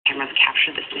cameras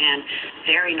captured this man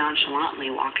very nonchalantly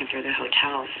walking through the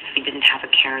hotel. He didn't have a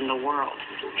care in the world.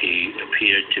 He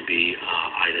appeared to be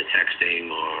either texting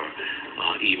or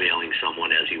emailing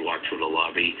someone as he walked through the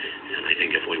lobby. And I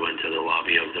think if we went to the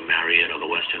lobby of the Marriott or the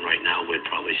Westin right now, we'd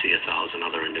probably see 1,000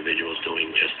 other individuals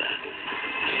doing just that.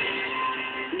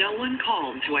 No one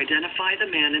called to identify the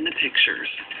man in the pictures.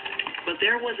 But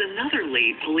there was another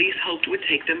lead police hoped would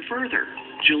take them further.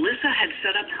 Julissa had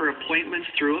set up her appointments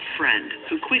through a friend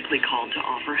who quickly called to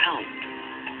offer help.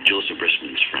 Julissa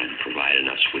Brisman's friend provided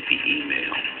us with the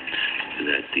email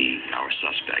that our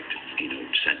suspect,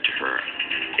 sent to her.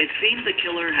 It seemed the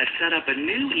killer had set up a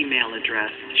new email address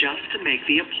just to make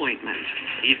the appointment.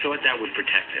 He thought that would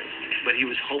protect him, but he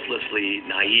was hopelessly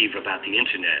naive about the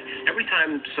internet. Every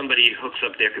time somebody hooks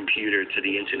up their computer to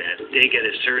the internet, they get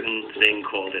a certain thing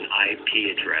called an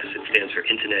IP address. It stands for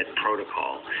Internet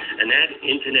Protocol. And that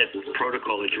Internet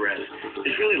Protocol address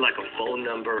is really like a phone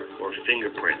number or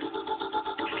fingerprint.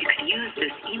 You could use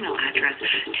this email address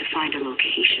to find a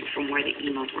location from where the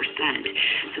emails were sent.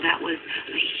 So that was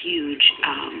a huge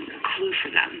clue for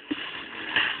them.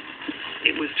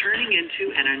 It was turning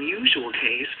into an unusual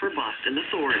case for Boston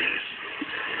authorities.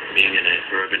 Being in an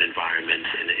urban environment,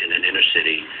 in an inner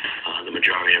city, the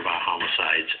majority of our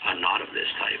homicides are not of this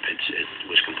type. It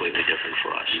was completely different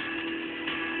for us.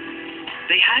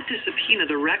 They had to subpoena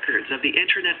the records of the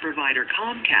internet provider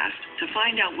Comcast to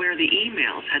find out where the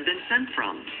emails had been sent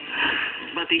from.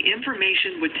 But the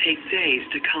information would take days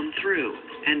to come through,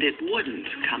 and it wouldn't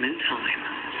come in time.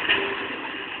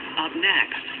 Up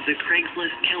next, the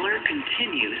CRAiGsLiST killer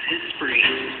continues his spree.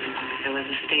 There was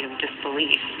a state of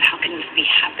disbelief. How can this be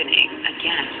happening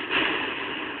again?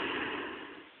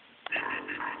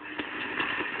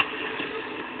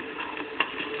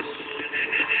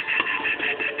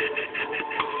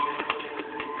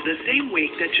 The same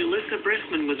week that Julissa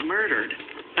Brisman was murdered,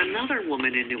 another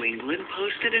woman in New England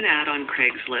posted an ad on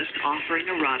CRAiGsLiST offering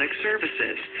erotic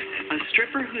services, a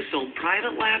stripper who sold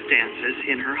private lap dances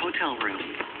in her hotel room.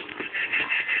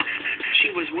 She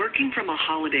was working from a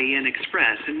Holiday Inn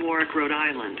Express in Warwick, Rhode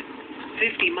Island,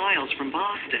 50 miles from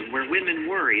Boston, where women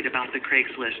worried about the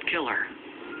CRAiGsLiST killer.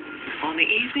 On the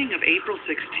evening of April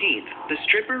 16th, the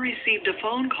stripper received a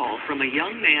phone call from a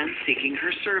young man seeking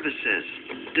her services.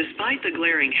 Despite the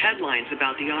glaring headlines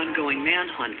about the ongoing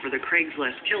manhunt for the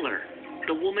CRAiGsLiST killer,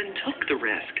 the woman took the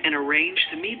risk and arranged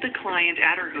to meet the client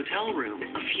at her hotel room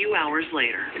a few hours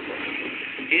later.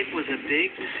 It was a big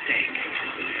mistake.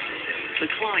 The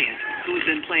client, who had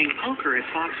been playing poker at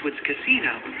Foxwoods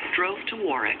Casino, drove to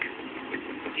Warwick.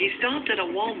 He stopped at a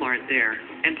Walmart there,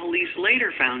 and police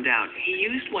later found out he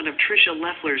used one of Tricia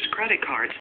Leffler's credit cards